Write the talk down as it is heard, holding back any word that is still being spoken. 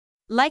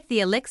Like the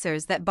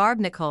elixirs that Barb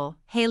Nicole,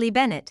 Haley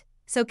Bennett,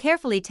 so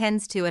carefully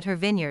tends to at her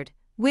vineyard,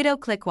 Widow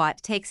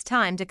Clicquot takes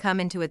time to come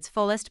into its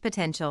fullest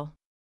potential.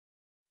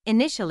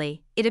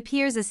 Initially, it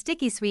appears a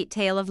sticky sweet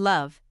tale of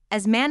love,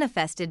 as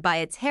manifested by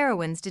its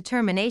heroine's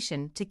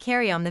determination to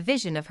carry on the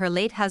vision of her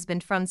late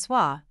husband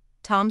Francois,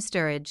 Tom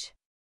Sturridge.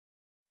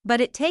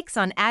 But it takes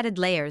on added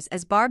layers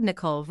as Barb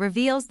Nicole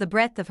reveals the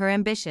breadth of her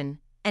ambition,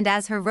 and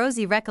as her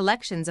rosy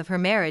recollections of her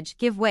marriage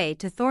give way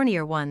to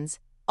thornier ones,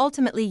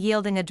 ultimately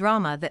yielding a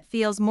drama that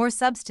feels more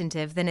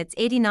substantive than its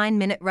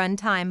 89-minute run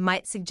time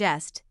might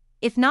suggest,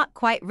 if not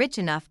quite rich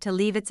enough to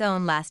leave its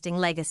own lasting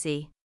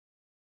legacy.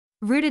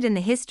 Rooted in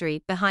the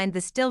history behind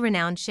the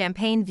still-renowned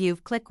Champagne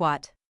Veuve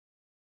Clicquot,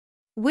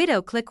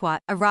 Widow Clicquot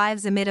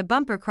arrives amid a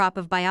bumper crop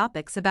of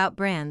biopics about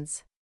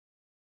brands.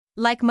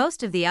 Like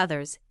most of the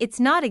others, it's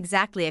not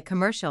exactly a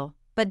commercial,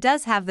 but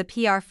does have the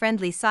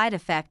PR-friendly side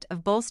effect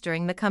of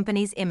bolstering the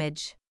company's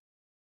image.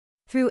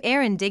 Through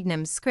Aaron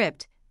Dignam's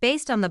script,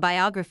 based on the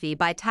biography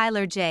by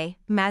Tyler J.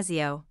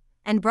 Mazzio,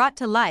 and brought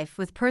to life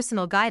with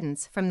personal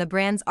guidance from the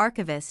brand's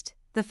archivist,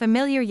 the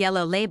familiar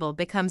yellow label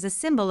becomes a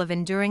symbol of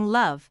enduring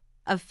love,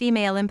 of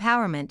female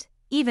empowerment,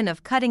 even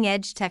of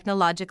cutting-edge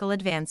technological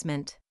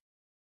advancement.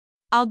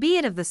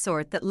 Albeit of the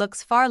sort that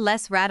looks far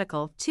less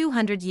radical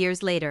 200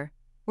 years later,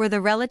 where the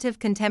relative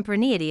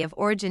contemporaneity of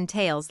origin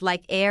tales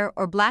like Air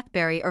or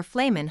Blackberry or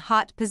Flamin'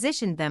 Hot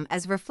positioned them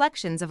as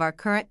reflections of our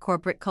current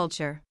corporate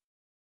culture.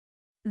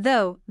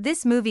 Though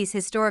this movie's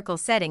historical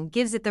setting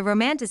gives it the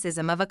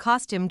romanticism of a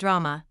costume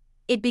drama,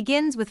 it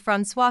begins with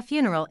Francois'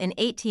 funeral in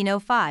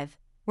 1805,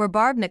 where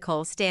Barb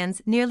Nicole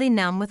stands nearly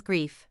numb with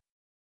grief.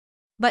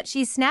 But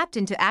she's snapped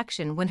into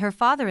action when her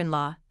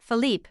father-in-law,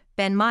 Philippe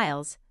Ben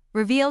Miles,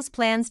 reveals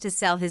plans to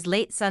sell his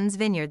late son's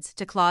vineyards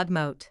to Claude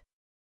Motte.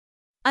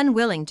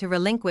 Unwilling to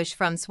relinquish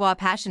Francois'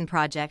 passion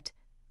project,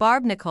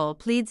 Barb Nicole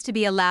pleads to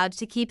be allowed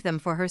to keep them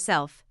for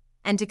herself,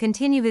 and to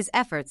continue his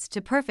efforts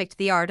to perfect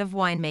the art of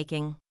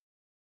winemaking.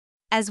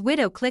 As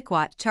Widow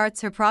Clicquot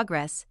charts her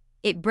progress,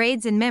 it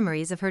braids in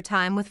memories of her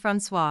time with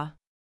Francois.